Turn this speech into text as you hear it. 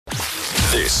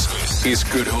This is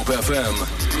Good Hope FM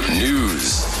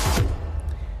News.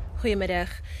 Goeiemiddag.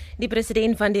 Die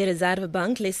president van die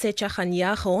reserwebank, Lesetja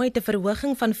Kganyago, het 'n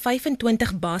verhoging van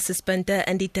 25 basispunte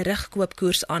in die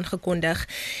terugkoopkoers aangekondig.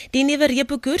 Die nuwe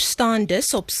repo-koers staan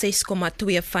dus op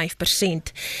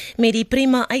 6,25%, met die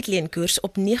prima uitleenkoers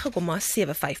op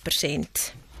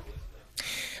 9,75%.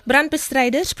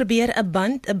 Brandbestryders probeer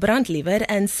 'n brandliewer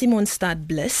in Simonstad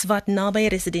blus wat naby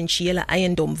residensiële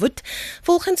eiendom woed.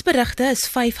 Volgens berigte is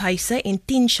 5 huise en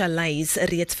 10 chalets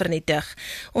reeds vernietig.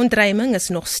 Ontruiming is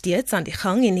nog steeds aan die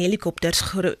gang en helikopters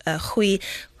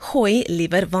gooi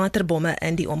liewer waterbomme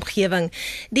in die omgewing.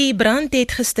 Die brand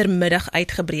het gistermiddag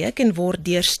uitgebreek en word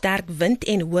deur sterk wind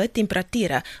en hoë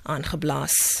temperature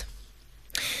aangeblaas.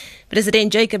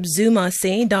 President Jacob Zuma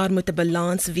sê daar moet 'n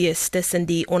balans wees tussen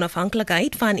die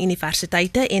onafhanklikheid van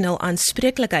universiteite en hul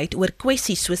aanspreeklikheid oor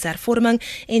kwessies soos hervorming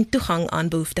en toegang aan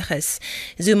behoeftiges.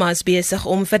 Zuma is besig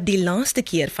om vir die laaste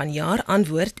keer vanjaar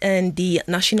antwoord in die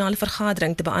nasionale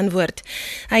vergadering te beantwoord.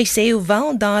 Hy sê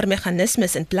hoewel daar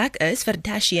meganismes in plek is vir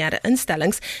tersiêre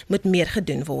instellings, moet meer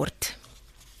gedoen word.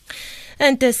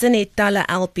 Intussen het talle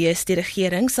LP's die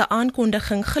regering se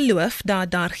aankondiging geloof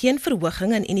dat daar geen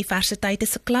verhoging in universiteite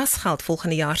se klasgeld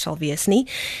volgende jaar sal wees nie.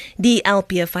 Die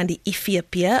LP van die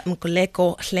IFP,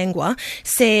 aangekondig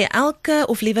sê elke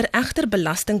of liewer egter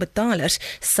belastingbetalers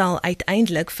sal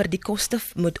uiteindelik vir die koste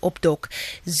moet opdok.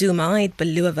 Zuma het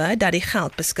beloof dat die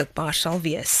geld beskikbaar sal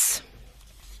wees.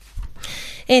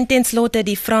 En tenslotte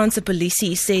die Franse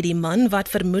polisie sê die man wat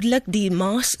vermoedelik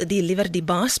die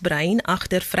baasbrein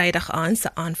agter Vrydag aand se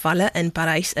aanvalle in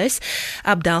Parys is,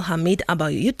 Abdelhamid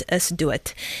Abaoud, is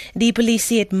dood. Die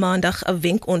polisie het maandag 'n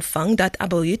wenk ontvang dat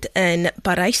Abaoud in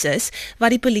Parys is, wat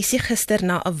die polisie gister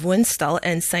na 'n woonstal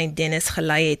in Saint-Denis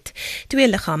gelei het. 2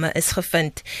 liggame is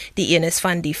gevind. Die een is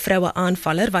van die vroue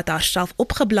aanvaller wat haarself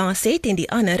opgeblaas het en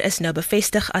die ander is nou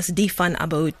bevestig as die van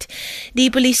Abaoud. Die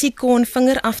polisie kon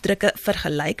vingerafdrukke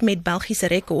vergelyk met Belgiese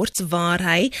rekords waar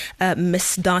hy 'n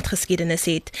misdaadgeskiedenis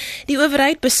het. Die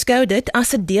owerheid beskou dit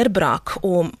as 'n deurbraak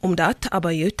omdat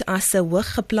Abaoud as 'n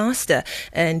hooggeplaaste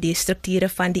in die strukture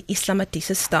van die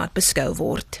Islamitiese staat beskou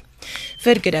word.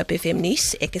 Vir Good Hope FM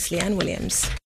nuus, ek is Leanne Williams.